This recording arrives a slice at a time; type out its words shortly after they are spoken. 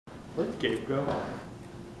Where'd Gabe go?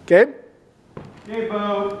 Gabe?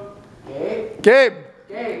 Gabe-o! Gabe? Gabe!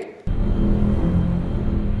 Gabe!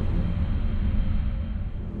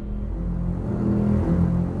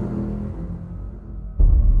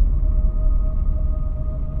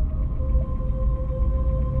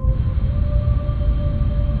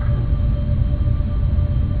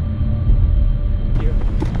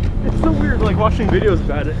 It's so weird, like watching videos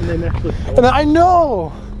about it and then actually. And I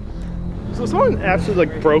know! So someone actually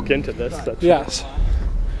like broke into this section. Yes.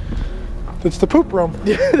 It's the poop room.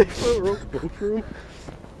 Yeah, they put a poop room.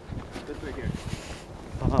 This right here.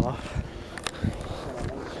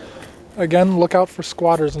 Again, look out for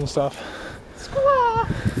squatters and stuff.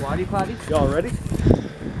 Squatty potty? Y'all ready? I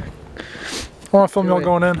want to film y'all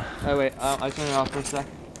going in. Oh wait, I turn it off for a sec.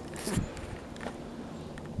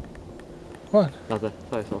 What? Nothing.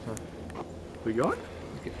 Sorry. We going?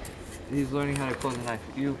 He's learning how to close a knife.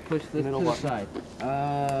 You push this Middle to the button.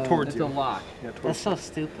 side. Towards it's you. a lock. Yeah, towards That's so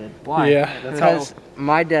stupid. Why? Yeah. That's Because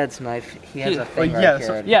my dad's knife, he has a thing right yeah, here.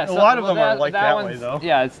 so, Yeah, a lot of them are like that way one's- though.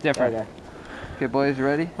 Yeah, it's different. Okay. Okay, boys, you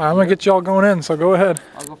ready? I'm going to get y'all going in, so go ahead.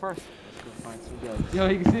 I'll go first. Let's go find some guns. Yo,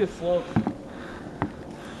 you can see the slope.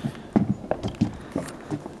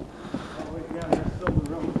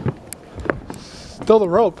 Still the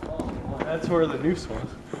rope. That's where the noose was.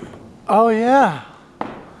 Oh, yeah.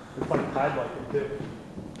 It's like tied like it did.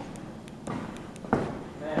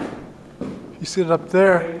 You see it up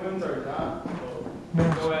there. Penguins are not.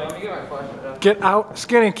 Oh, wait, let me get my flashlight. Get out.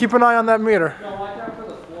 Skinny, keep an eye on that meter. No, watch out for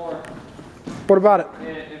the floor. What about it?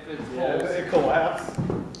 If it's Yeah, holes. it collapsed.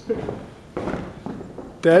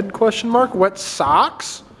 Dead, question mark? Wet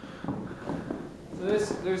socks? So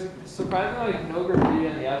there's surprisingly like no graffiti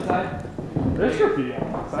on the outside. There should be on the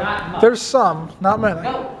It's outside. not much. There's some, not many.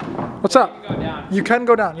 No. What's You up? can go down. You can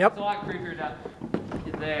go down, It's yep. a lot creepier down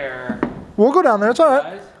there. We'll go down there, it's alright.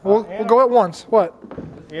 Guys, We'll go at once. What?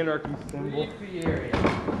 Anarchy symbol. creepy area.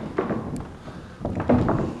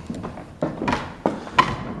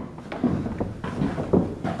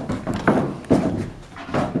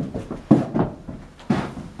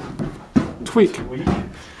 Tweak. Weak.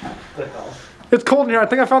 The hell? It's cold in here. I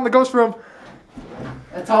think I found the ghost room.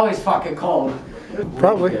 It's always fucking cold.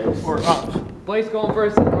 Probably. Or up. Blake's going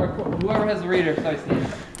first, or whoever has the reader, so I see it.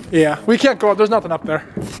 Yeah, we can't go up. There's nothing up there.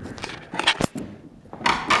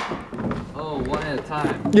 Oh, one at a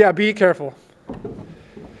time. Yeah, be careful.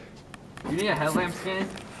 You need a headlamp scan?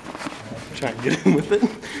 Try and get in with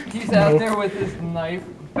it. He's out there with his knife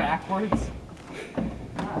backwards.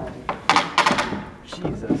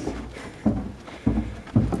 Jesus.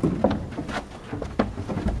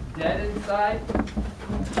 Dead inside.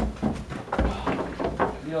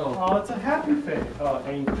 Yo, Oh, it's a happy face. Oh,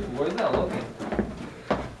 angry. where's that looking?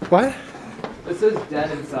 What? It says dead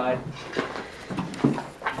inside.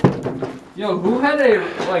 Yo, who had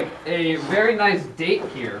a very nice date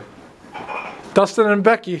here? Dustin and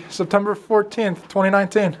Becky, September 14th,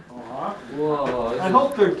 2019. Whoa. I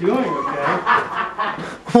hope they're doing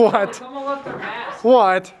okay. What? Someone left their mask.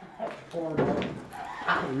 What?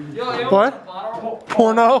 Yo, What? Bottle?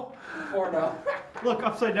 Porno? Look,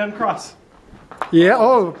 upside down cross. Yeah,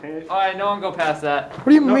 oh. Alright, no one go past that. What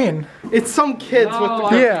do you mean? It's some kids No, with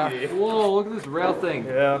the Yeah. graffiti. Whoa, look at this rail thing.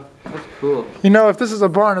 Yeah. That's cool. You know, if this is a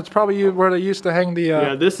barn, it's probably where they used to hang the,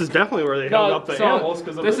 Yeah, this is definitely where they held up the animals.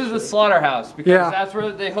 Cause of this is the slaughterhouse because Yeah. that's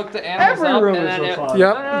where they hooked the animals Every up room and is then a it,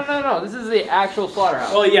 slaughterhouse. Yep. No. This is the actual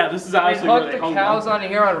slaughterhouse. Oh yeah, this is They actually where hooked they the hung cows them. on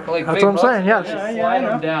here on like That's big what I'm hooks saying, and yes. just Yeah, I slide know.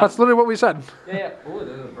 them down. That's literally what we said. Yeah. Ooh,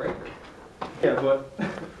 there's a breaker. Yeah, but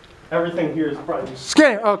everything here is probably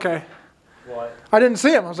Skinny, okay. what? I didn't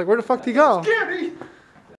see him. I was like, where the fuck did he go? Scary.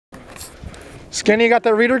 Skinny, you got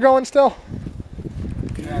that reader going still?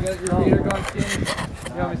 You got your reader going, Skinny?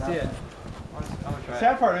 You want me to see it? I'm gonna try it.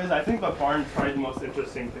 Sad part is, I think the barn's probably the most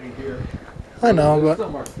interesting thing here. I know, There's but still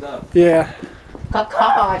more stuff. yeah.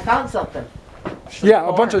 I found something. Yeah,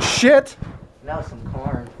 a bunch of shit. No, some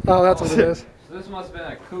corn. Oh, that's what it is. So this must have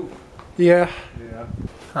been a coop. Yeah. Yeah.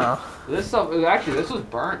 Oh. This stuff, actually, this was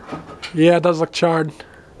burnt. Yeah, it does look charred.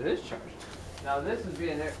 It is charged. Now this would be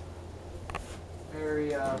an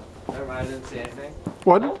area. Never mind, I didn't see anything.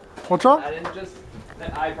 What? What's wrong? I didn't just.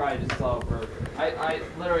 I probably just saw a bird. I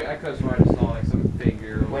literally, I could have sworn I just saw like some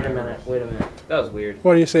figure. Or Wait a whatever. minute. That was weird.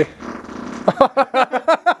 What do you see?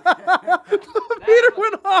 The meter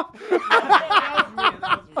went off.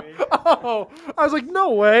 Oh, I was like,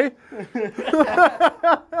 no way.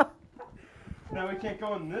 Now we can't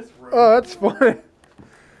go in this room. Oh, that's funny.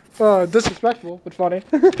 Disrespectful, but funny.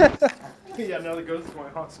 Yeah, now the ghost is going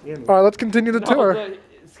hot skin. All right, let's continue the tour. No,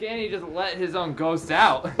 Scanny just let his own ghost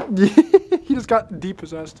out. He just got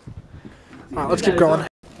depossessed. All right, let's keep going.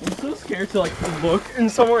 I'm so scared to like look in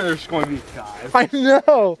somewhere. There's going to be guys. I know.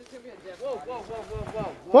 Whoa, whoa, whoa, whoa,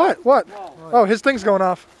 whoa. What? What? Whoa. Oh, his thing's going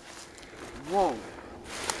off. Whoa.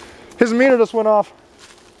 His meter just went off.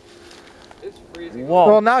 It's freezing. Whoa.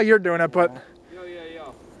 Well, now you're doing it, but Yo.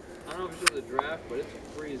 I don't know if it's in the draft, but it's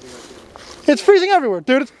freezing. it's freezing everywhere,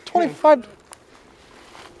 dude. It's 25.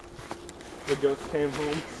 The ghost came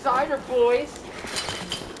home. Cider boys.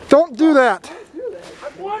 Don't do that.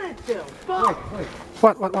 I wanted to. Fuck.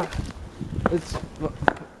 What? It's.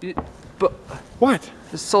 But. What?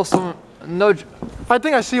 It's so some. No. I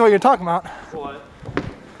think I see what you're talking about. What?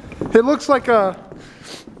 It looks like a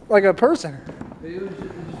person.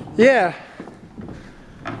 Yeah.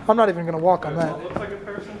 I'm not even gonna walk on that. It looks like a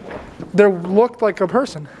person. There looked like a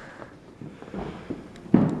person.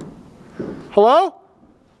 Hello?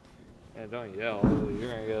 Yeah, don't yell. You're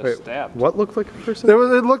gonna get stabbed. What looked like a person? It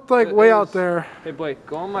looked like way out there. Hey, Blake,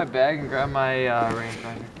 go in my bag and grab my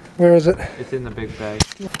rangefinder. Where is it? It's in the big bag.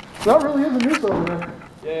 That really is a noose over there.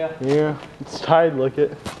 Yeah. Yeah, it's tied. Look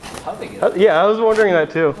it. How big is it? Yeah, I was wondering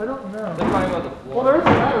that too. I don't know. They're probably about the floor. Well, there is a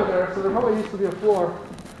ladder there, so there probably used to be a floor.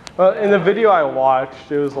 In the video I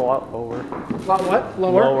watched, it was a lot lower. What?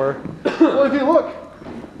 Lower? Lower. Well, if you look.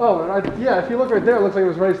 Yeah, if you look right there, it looks like it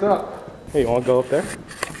was raised up. Hey, you want to go up there?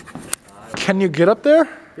 Can you get up there?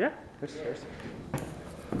 Yeah. There's stairs.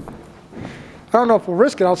 I don't know if we'll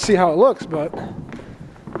risk it. I'll see how it looks, but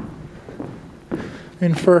I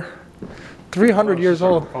mean, for 300 years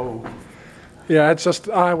old. Oh. Yeah, it's just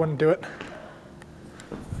I wouldn't do it,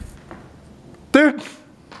 dude.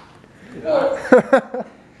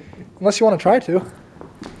 Unless you want to try to.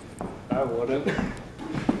 I wouldn't.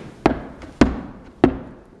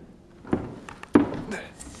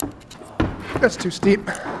 That's too steep.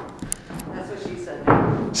 That's what she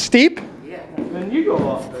said. Steep? Yeah. Then you go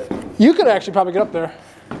up it. You could actually probably get up there.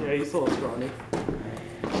 Yeah, he's a little scrawny.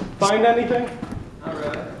 Find anything? Not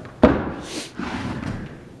really.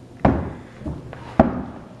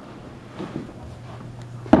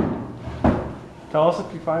 Tell us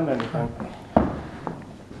if you find anything.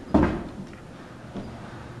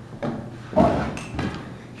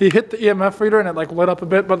 He hit the EMF reader and it like lit up a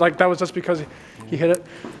bit, but like that was just because he hit it.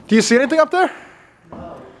 Do you see anything up there?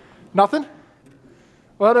 No. Nothing?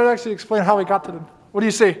 Well, that would actually explain how we got to the. What do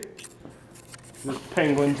you see? The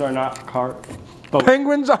penguins are not boat.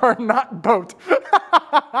 Penguins are not boat.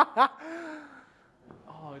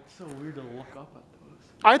 Oh, it's so weird to look up at those.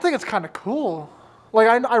 I think it's kind of cool. Like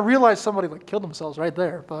I realized somebody like killed themselves right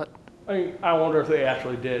there, but I mean, I wonder if they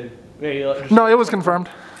actually did. no, it was confirmed.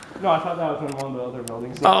 No, I thought that was in one of the other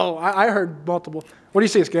buildings. Oh, I heard multiple. What do you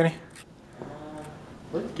see, Skinny?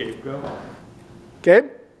 Where'd Gabe go?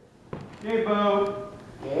 Gabe? Gabe-o!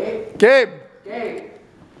 Gabe!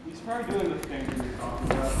 He's probably doing the thing we were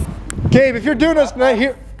talking about. Gabe, if you're doing this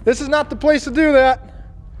here, this is not the place to do that.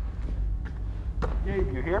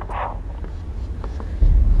 Gabe, you here?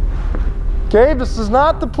 Gabe, this is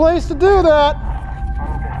not the place to do that.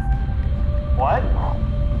 What?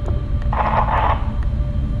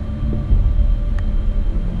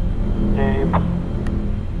 Gabe.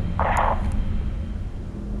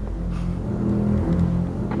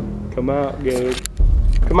 Come out, Gabe.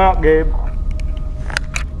 Come out, Gabe.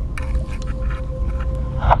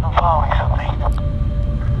 I'm following something.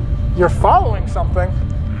 You're following something?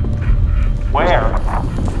 Where?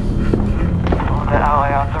 The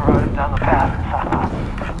alley off the road and down the path.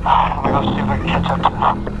 I'm gonna go see if I can catch up to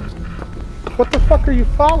them. What the fuck are you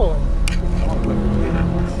following?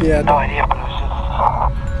 Yeah. No idea, but it was just,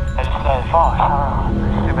 I just decided to follow.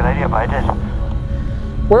 Stupid idea, but I did.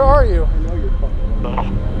 Where are you? I know you're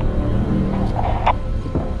fucking.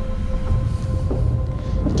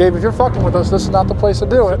 Gabe, if you're fucking with us, this is not the place to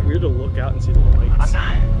do it. It's weird to look out and see the lights.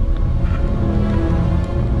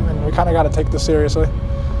 And we kind of got to take this seriously.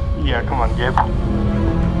 Yeah, come on, Gabe.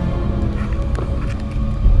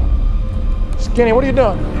 Skinny, what are you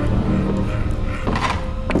doing?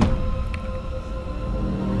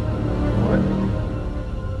 What?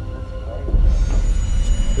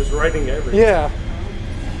 There's writing everywhere. Yeah.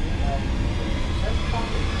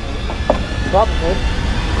 Probably.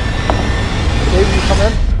 Gabe, you come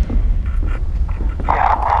in?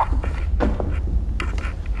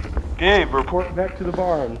 Gabe, report back to the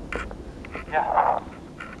barn. Yeah.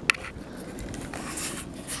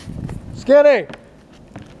 Skinny!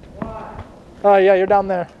 Oh, yeah, you're down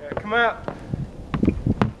there. Yeah, come out.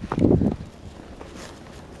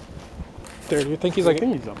 Dude, you think he's I like...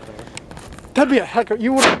 think he's up there. That'd be a heck of...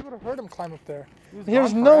 You would have heard him climb up there.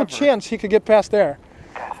 There's no chance he could get past there.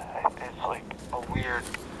 Guys, it's like a weird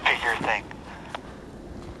figure thing.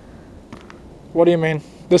 What do you mean?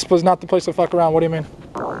 This was not the place to fuck around. What do you mean?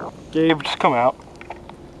 Gabe, just come out.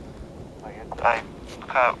 I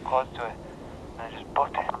got close to it, and I just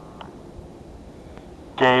booked it.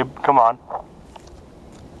 Gabe, come on.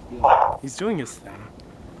 He's doing his thing.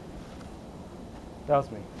 That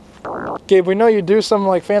was me. Gabe, we know you do some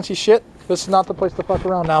like fancy shit. This is not the place to fuck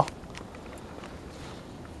around now.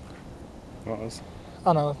 What was?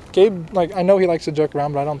 I don't know. Gabe, like, I know he likes to joke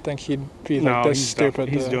around, but I don't think he'd be like this stupid.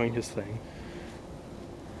 He's doing his thing.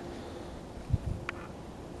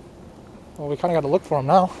 Well, we kind of got to look for him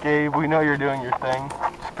now. Gabe, we know you're doing your thing.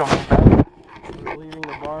 Just coming back. We're leaving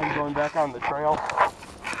the barn, going back on the trail.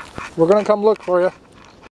 We're gonna come look for you.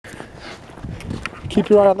 Keep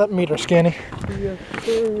your eye on that meter, Scanny. Yes,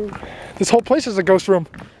 sir. This whole place is a ghost room.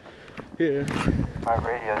 Yeah. My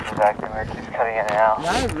radio's just acting weird, keeps cutting in and out.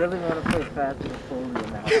 Now I really want to play Fast and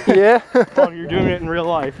Furious now. Yeah? Oh, you're doing it in real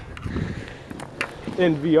life.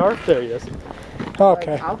 In VR? There he is.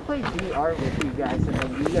 Okay. Like, I'll play VR with you guys, and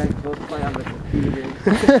then you guys both play on the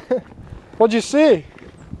computer. What'd you see?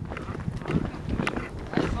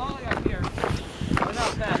 I saw it up here. But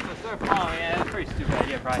not fast, but they're following. Yeah, that's a pretty stupid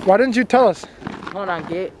idea, Brian. Why didn't you tell us? Hold on,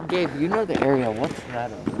 Gabe, you know the area. What's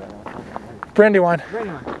that over there? Brandywine.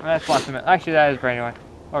 Brandywine. Oh, that's Boston Mills. Actually, that is Brandywine.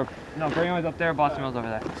 Or, no, Brandywine's up there, Boston Mills over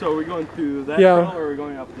there. So are we going through that Yeah. trail or are we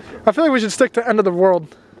going up the trail? I feel like we should stick to end of the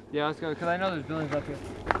world. Yeah, let's go, because I know there's buildings up here.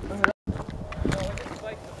 No, it's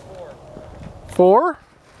like the 4. 4?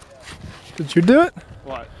 Did you do it?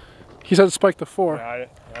 What? He said spike the 4. Yeah,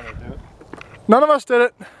 I didn't do it. None of us did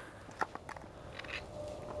it.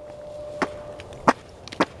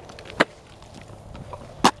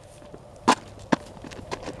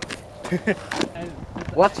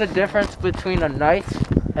 What's the difference between a knife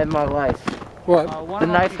and my life? What? The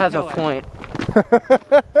knife has a point.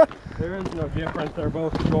 There is no difference, they're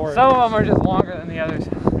both short. Some of them are just longer than the others.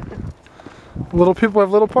 Little people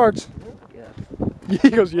have little parts. He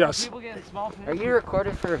goes, yes. People getting small Are you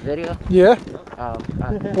recording for a video? Yeah? Why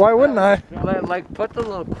Why wouldn't I? Like, put the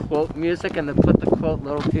little quote music and then put the quote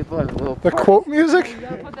little people as little The quote music? You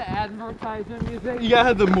gotta put the advertisement music. You gotta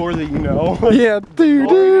have the more that you know. Yeah. Do,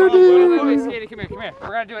 do, Wait, do. wait, Skaty, come here, come here. We're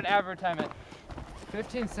gonna do an advertisement.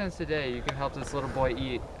 15 cents a day, you can help this little boy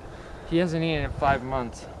eat. He hasn't eaten in 5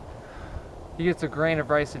 months. He gets a grain of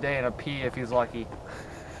rice a day and a pea if he's lucky.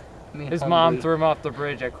 His mom threw him off the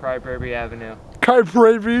bridge at Crybaby Avenue. Kai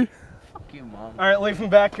Bravey. Fuck you, Mom. Alright, leave him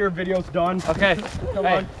back, your video's done. Okay, Come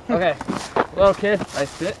hey, on. okay. Little kid, I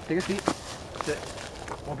sit, take a seat, sit.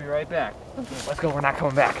 We'll be right back. Let's go, we're not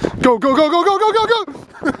coming back. Go, go, go, go, go, go, go, go!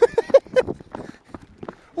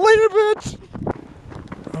 Later, bitch!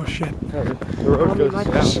 Oh, shit. The road goes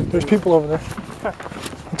down. There's people over there.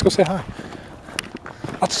 Let's go say hi.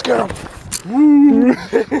 Let's scare them. Woo!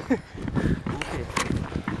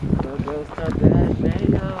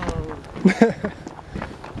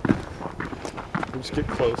 Just get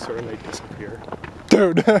closer and they disappear.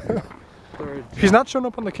 Dude. He's not showing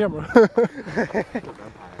up on the camera.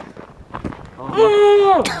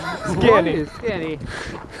 Scanny. Scanny.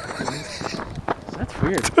 That's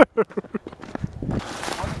weird.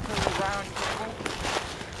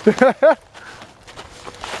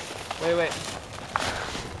 Wait.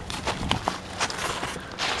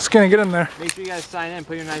 Skinny, get in there. Make sure you guys sign in,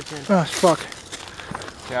 put your knives in. Oh, fuck.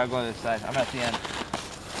 Here, I'll go to this side. I'm at the end.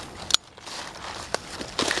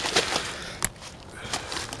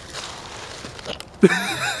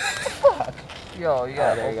 Yo, you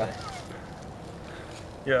got it. There you go.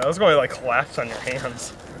 Yeah, I was going to like collapse on your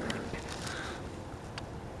hands.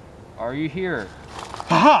 Are you here?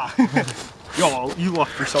 Haha! Yo, you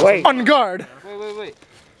locked yourself. Wait. On guard. Wait.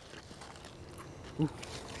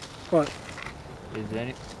 What? Is there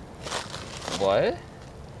any... What?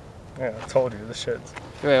 Yeah, I told you, this shit's...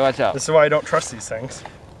 Wait, watch out. This is why I don't trust these things.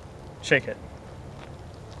 Shake it.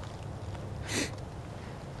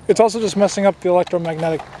 It's also just messing up the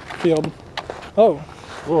electromagnetic field. Oh.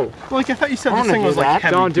 Whoa. Like, I thought you said I this wanna thing do was like that.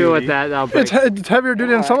 heavy Don't do it duty. with that. That'll break. It's heavier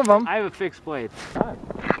duty than some of them. I have a fixed blade.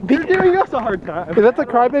 You're giving us a hard time. Is that the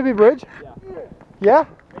Crybaby Bridge? Yeah?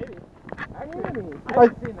 I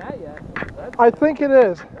haven't seen that yet. I think it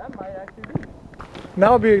is. That might actually be.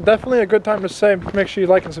 Now would be definitely a good time to say, make sure you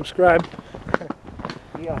like and subscribe.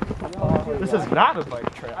 This is not a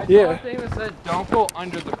bike trail. I saw Yeah. a thing that said, don't go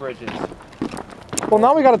under the bridges. Well,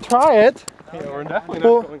 now we gotta try it. Yeah, we're definitely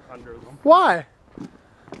Well- not going under them. Why?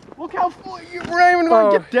 Look how full we're not even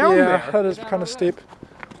going to get down yeah, there. that is kind of steep.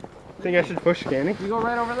 Think I should push Scanny? You go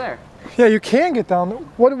right over there. Yeah, you can get down.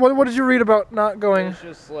 What did you read about not going? It's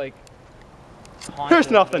just like...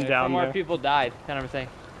 There's nothing down Somewhere there. people died, kind of a thing.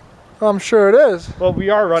 I'm sure it is. Well, we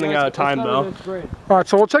are running out of time though. All right,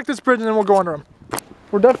 so we'll check this bridge and then we'll go under them.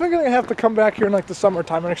 We're definitely gonna have to come back here in like the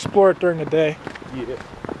summertime and explore it during the day. Yeah. No,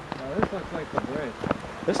 this looks like the bridge.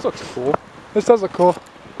 This looks cool. This does look cool.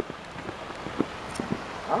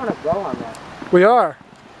 I want to go on that. We are.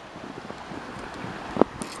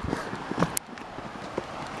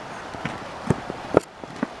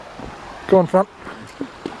 Go in front.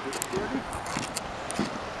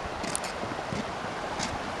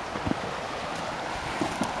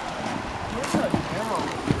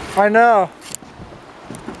 I know.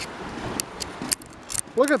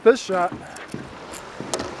 Look at this shot.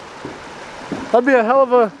 That'd be a hell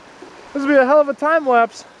of a, this would be a hell of a time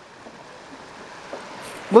lapse.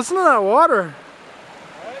 Listen to that water.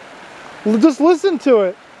 Just listen to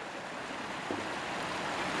it.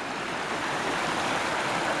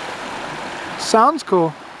 Sounds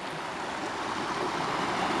cool.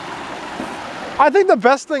 I think the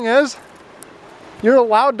best thing is you're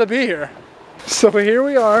allowed to be here. So here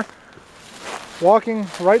we are, walking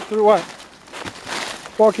right through what?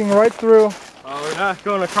 Walking right through Oh, we're not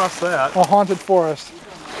going across that. a haunted forest.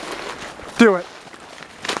 Do it.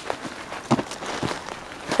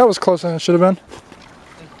 That was closer than it should have been.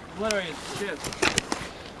 It's literally a ship.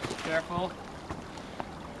 Careful.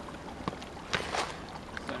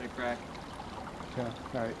 Starting to crack. Yeah,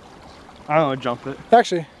 alright. I don't want to jump it.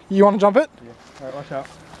 Actually, you want to jump it? Yeah. Alright, watch out.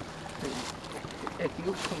 If you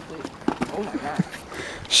complete... Oh my god.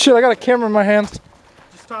 Shit, I got a camera in my hands.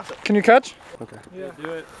 Just toss it. Can you catch? Okay. Yeah.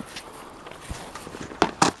 Do it.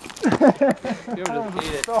 You ever just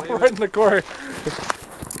eat it. Oh, right in the Corey.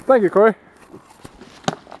 Thank you, Corey.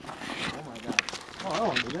 Oh my god. Oh, I don't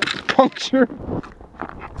want to do that. Puncture.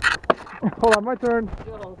 Hold on, my turn.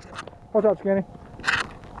 Watch out, Skinny.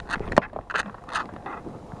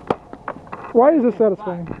 Why is this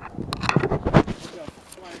satisfying?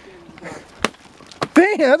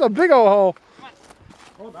 Damn, that's a big old hole.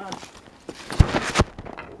 Hold on.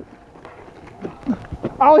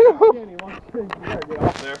 Alley-oop. Danny, you gotta get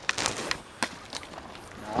off there.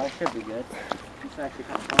 No, it should be good. It's actually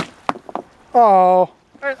kind of fun. Oh.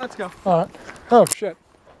 Alright, let's go. All right. Oh, shit.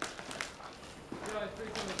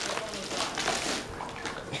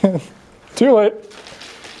 Too late.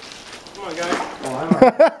 Come on, guys.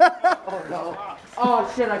 Oh no.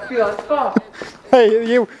 Oh shit, I feel it. Oh.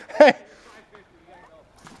 Hey, hey.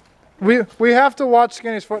 We have to watch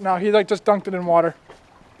Skinny's foot now. He like just dunked it in water.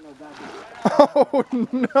 Oh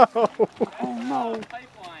no. Oh no.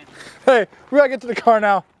 Pipeline. Hey, we gotta get to the car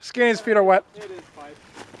now. Skinny's feet are wet. It is pipe.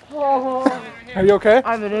 Oh, Are you okay?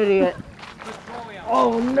 I'm an idiot.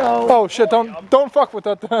 Oh no. Oh shit, don't fuck with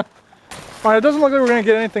that then. Alright, it doesn't look like we're gonna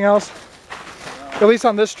get anything else. At least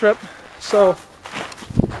on this trip. So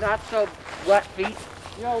Not so wet feet.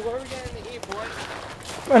 Yo, what are we getting to eat, boys?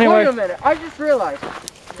 Wait a anyway. minute, I just realized.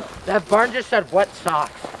 That barn just said wet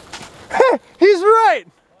socks. He's right!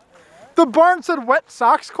 The barn said wet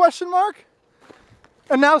socks question mark?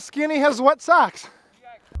 And now Skinny has wet socks.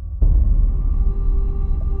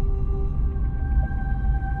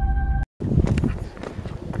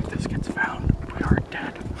 If this gets found, we are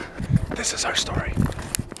dead. This is our story.